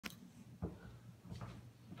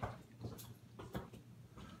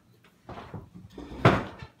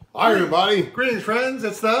Hi everybody. Greetings friends,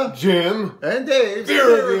 it's the Jim and Dave's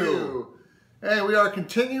Beer Review. And we are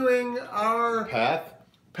continuing our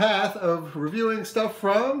path of reviewing stuff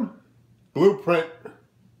from Blueprint.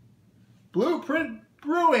 Blueprint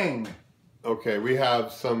Brewing. Okay, we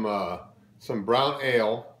have some brown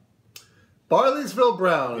ale. Barleysville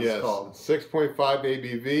Brown Yes, it's called. 6.5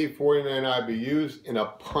 ABV, 49 IBUs in a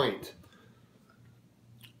pint.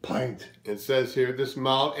 It says here, this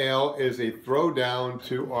malt ale is a throwdown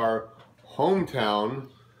to our hometown.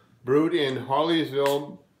 Brewed in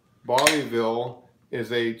Barleysville,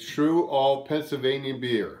 is a true all Pennsylvania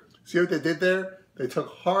beer. See what they did there? They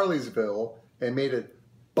took Harleysville and made it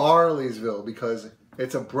Barleysville because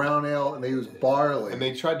it's a brown ale and they use barley. And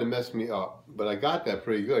they tried to mess me up, but I got that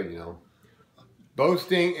pretty good, you know.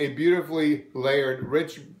 Boasting a beautifully layered,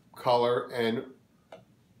 rich color and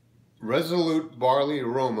resolute barley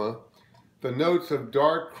aroma, the notes of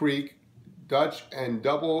dark creek, Dutch and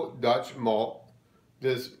double Dutch malt,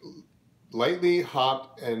 this lightly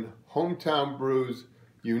hopped and hometown brew's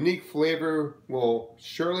unique flavor will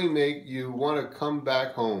surely make you want to come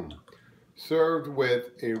back home. Served with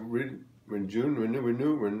a I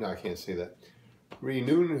can't say that.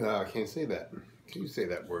 I can't say that. Can you say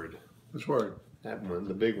that word? Which word? That one,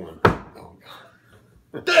 the big one. Oh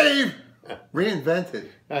God. Dave! Reinvented.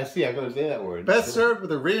 I see, I couldn't say that word. Best served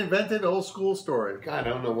with a reinvented old school story. God, I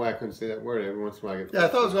don't know why I couldn't say that word. Every once in a while I get... Yeah, I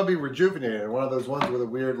thought it was going to be rejuvenated. One of those ones with a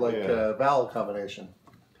weird, vowel combination.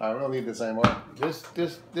 I don't need this anymore. This,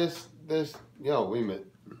 yo, wait a minute.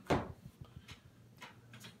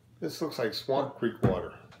 This looks like Swamp Creek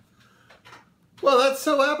water. Well, that's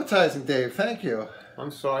so appetizing, Dave. Thank you.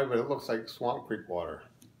 I'm sorry, but it looks like Swamp Creek water.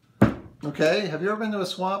 Okay, have you ever been to a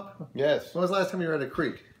swamp? Yes. When was the last time you were at a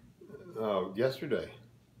creek? Yesterday.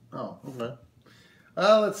 Oh, okay.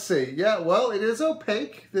 Let's see. Yeah, well, it is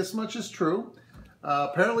opaque. This much is true.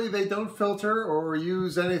 Apparently, they don't filter or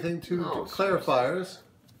use anything to clarifiers.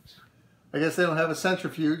 I guess they don't have a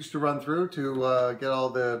centrifuge to run through to get all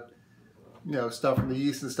the, stuff from the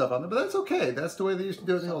yeast and stuff on there. But that's okay. That's the way they used to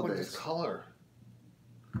do it in the old days. This color.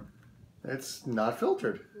 It's not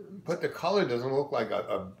filtered. But the color doesn't look like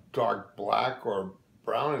a dark black or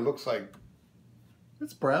brown. It looks like...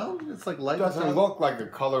 It's brown. It's like light. It doesn't look like the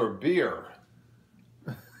color of beer.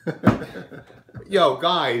 Yo,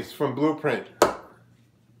 guys from Blueprint.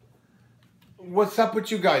 What's up with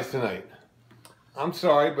you guys tonight? I'm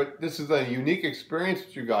sorry, but this is a unique experience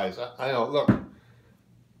with you guys. I know, look.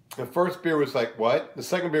 The first beer was like, what? The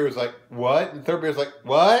second beer was like, what? The third beer was like,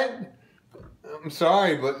 what? I'm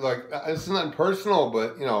sorry, but this is not personal,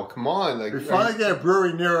 but come on. We finally get a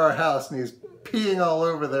brewery near our house and he's peeing all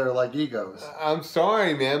over there like egos. I'm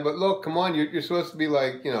sorry, man, but look, come on, you're supposed to be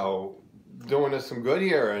doing us some good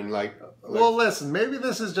here and Well, listen, maybe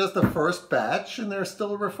this is just the first batch and they're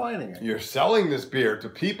still refining it. You're selling this beer to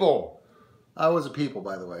people. I was a people,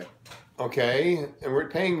 by the way. Okay, and we're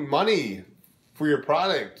paying money for your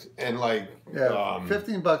product and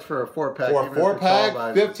 $15 for a 4-pack. For a 4-pack,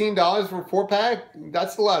 $15 for a 4-pack.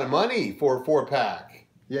 That's a lot of money for a 4-pack.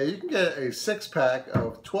 Yeah, you can get a 6-pack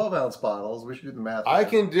of 12-ounce bottles. We should do the math. I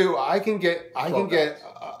can get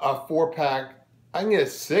a 4-pack. I can get a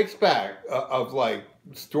 6-pack of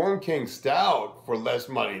Storm King Stout for less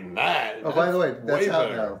money than that. Oh, by the way, that's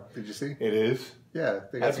out now. Did you see? It is. Yeah,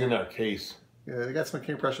 that's in our case. Yeah, they got some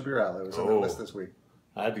King Pressure beer out. It was on the list this week.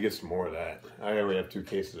 I have to get some more of that. I already have 2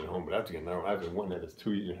 cases at home, but I have to get another. I have one that is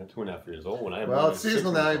 2.5 years old. Well, it's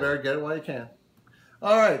seasonal now. You better get it while you can.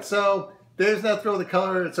 All right, so Dave's not thrilled with the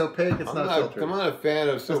color. It's opaque. It's not filtered. I'm not a fan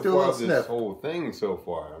of this whole thing so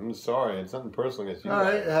far. I'm sorry. It's nothing personal against you. All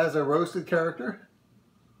right, it has a roasted character.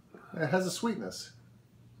 It has a sweetness.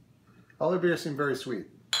 All the beers seem very sweet.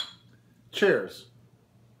 Cheers.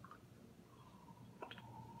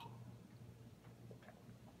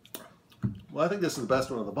 Well, I think this is the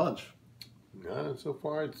best one of the bunch. No, so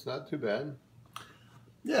far it's not too bad.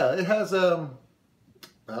 Yeah, it has well,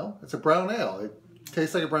 it's a brown ale. It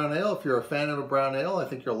tastes like a brown ale. If you're a fan of a brown ale, I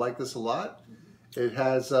think you'll like this a lot. It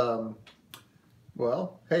has,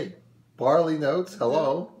 well, hey, barley notes.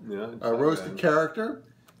 Hello. Yeah, a roasted character.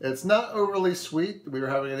 It's not overly sweet. We were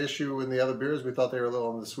having an issue in the other beers. We thought they were a little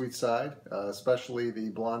on the sweet side, especially the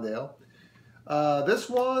blonde ale. This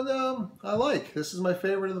one, I like. This is my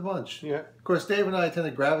favorite of the bunch. Yeah. Of course, Dave and I tend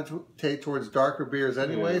to gravitate towards darker beers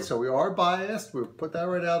anyway, so we are biased. We'll put that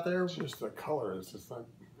right out there. It's just the color. It's just not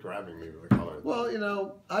grabbing me with the color.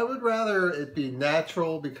 Well, I would rather it be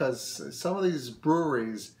natural because some of these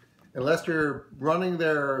breweries, unless you're running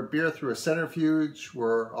their beer through a centrifuge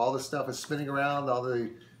where all the stuff is spinning around, all the,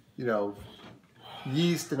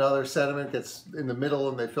 yeast and other sediment gets in the middle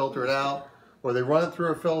and they filter it out. or they run it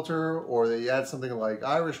through a filter, or they add something like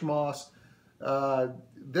Irish moss.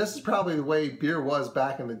 This is probably the way beer was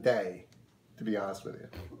back in the day, to be honest with you.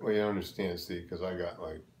 Well, you don't understand, Steve, because I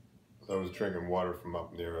was drinking water from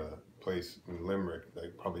up near a place in Limerick. They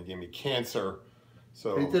probably gave me cancer.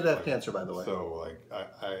 So he did have cancer, by the way. So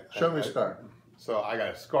show me a scar. So I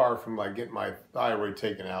got a scar from getting my thyroid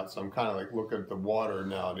taken out. So I'm kind of looking at the water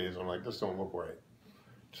nowadays. I'm like, this don't look right.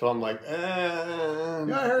 So I'm like, I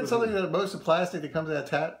heard something that most of plastic that comes out of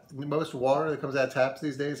tap, most water that comes out of taps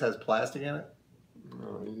these days has plastic in it.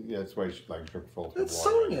 Yeah, that's why you should drink filtered water. It's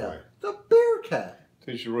Sonia, anyway. the beer cat.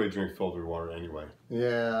 So you should really drink filtered water anyway.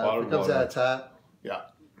 Yeah, if it comes out of tap. Yeah.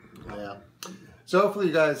 Yeah. So hopefully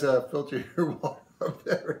you guys filter your water up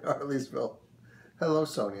there in Barleysville. Hello,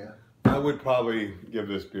 Sonia. I would probably give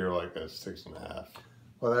this beer a 6.5.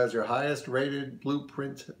 Well, that is your highest rated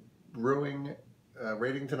Blueprint Brewing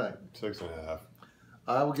rating tonight. 6.5.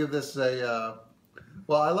 I will give this a,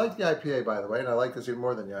 well, I like the IPA, by the way, and I like this even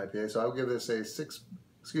more than the IPA, so I will give this a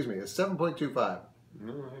 7.25.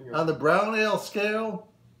 On the brown ale scale,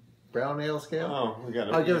 oh,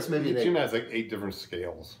 I'll give us maybe an 8. Jimm has 8 different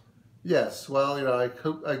scales. Yes, well,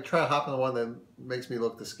 I try hopping the one that makes me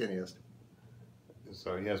look the skinniest.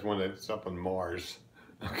 So he has one that's up on Mars.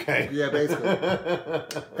 Okay. Yeah, basically.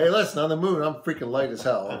 Hey, listen, on the moon, I'm freaking light as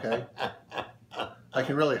hell, okay? I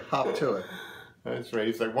can really hop to it. That's right.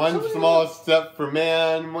 He's like, one small step for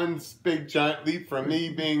man, one big giant leap for me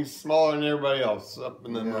being smaller than everybody else up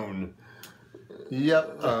in the moon.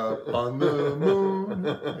 Yep, on the moon.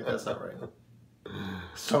 Wait, that's not right.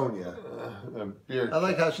 Sonia. I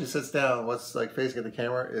like how she sits down. What's facing at the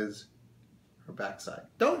camera is her backside.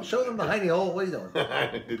 Don't show them the hiney hole. What are you doing?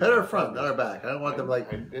 Pet her front, not her back. I don't want them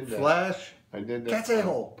flash. I did that. Cat's a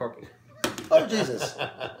hole. Oh, Jesus.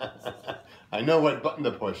 I know what button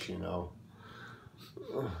to push, She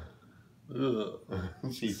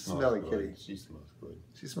smells Smelly good. kitty. She smells good.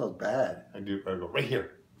 She smells bad. I go right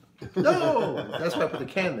here. No! That's why I put the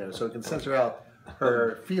can there, so it can censor out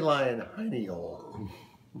her feline hiney hole.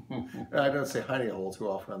 I don't say hiney hole too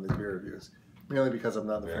often on the beer reviews, merely because I'm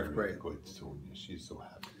not in the 5th grade. Good, Sonia. She's so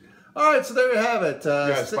happy. All right, so there you have it.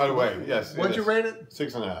 Yes, by the way, yes. What'd you rate it?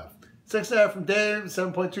 6.5. 6.5 from Dave,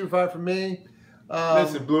 7.25 from me.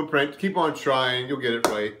 Listen, Blueprint, keep on trying. You'll get it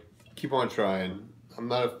right. Keep on trying. I'm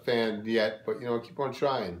not a fan yet, but, keep on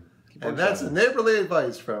trying. And that's neighborly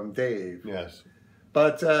advice from Dave. Yes.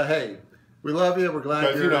 But, hey, we love you. We're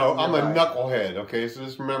glad you're I'm a knucklehead, okay? So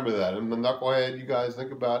just remember that. I'm a knucklehead. You guys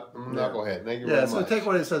think about I'm a knucklehead. Thank you very much. Yeah, so take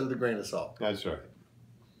what he says with a grain of salt. That's right.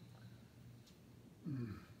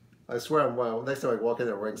 I swear, next time I walk in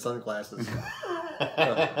there wearing sunglasses.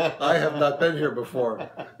 I have not been here before.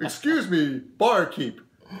 Excuse me, barkeep.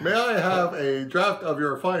 May I have a draft of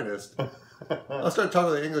your finest? I'll start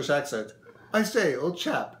talking with an English accent. I say, old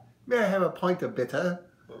chap, may I have a pint of bitter?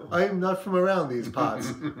 I am not from around these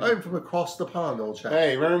parts. I am from across the pond, old chap.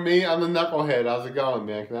 Hey, remember me? I'm the knucklehead. How's it going,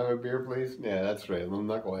 man? Can I have a beer, please? Yeah, that's right. I'm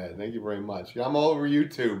the knucklehead. Thank you very much. I'm all over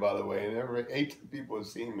YouTube, by the way, and every 8 people have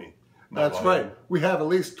seen me. That's right. We have at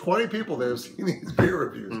least 20 people that have seen these beer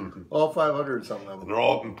reviews. All 500 something of them. They're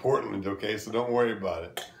all in Portland, okay? So don't worry about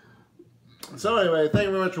it. So anyway, thank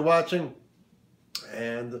you very much for watching.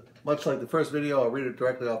 And much like the first video, I'll read it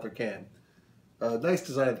directly off their can. Nice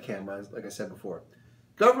design of the can, like I said before.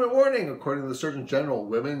 Government warning, according to the Surgeon General,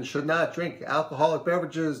 women should not drink alcoholic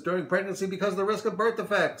beverages during pregnancy because of the risk of birth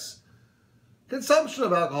defects. Consumption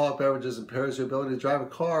of alcoholic beverages impairs your ability to drive a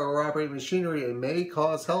car or operate machinery and may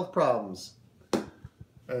cause health problems.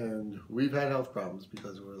 And we've had health problems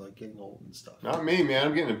because we're getting old and stuff. Not me, man.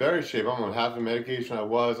 I'm getting in better shape. I'm on half the medication I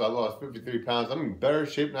was. I lost 53 pounds. I'm in better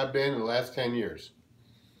shape than I've been in the last 10 years.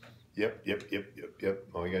 Yep.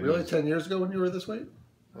 All you gotta really? 10 years ago when you were this weight?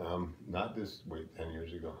 Not this weight 10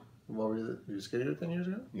 years ago. Well, were you skinnier 10 years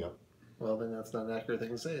ago? Yep. Well, then that's not an accurate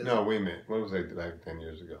thing to say, is No, it? wait a minute. What was I like 10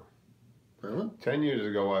 years ago? Really? 10 years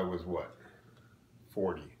ago, I was what?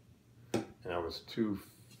 40. And I was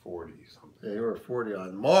 240 something. Yeah, you were 40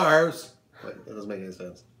 on Mars. Wait, that doesn't make any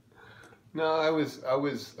sense. No, I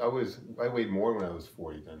weighed more when I was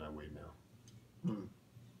 40 than I weigh now.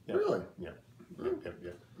 Yep. Really? Yep.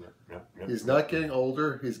 He's not getting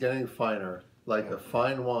older. He's getting finer, like a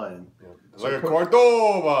fine wine. Yep. So Like a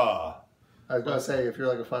Cordoba. I was going to say, if you're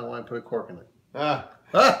like a fine wine, put a cork in it.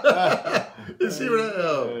 You see what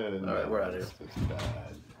all right, we're out of here.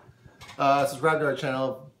 Subscribe to our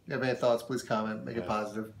channel. If you have any thoughts, please comment. Make it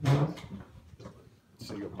positive.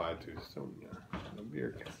 Say goodbye to Sonia, the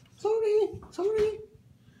beer cat. Sorry.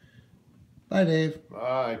 Bye, Dave.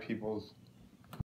 Bye, peoples.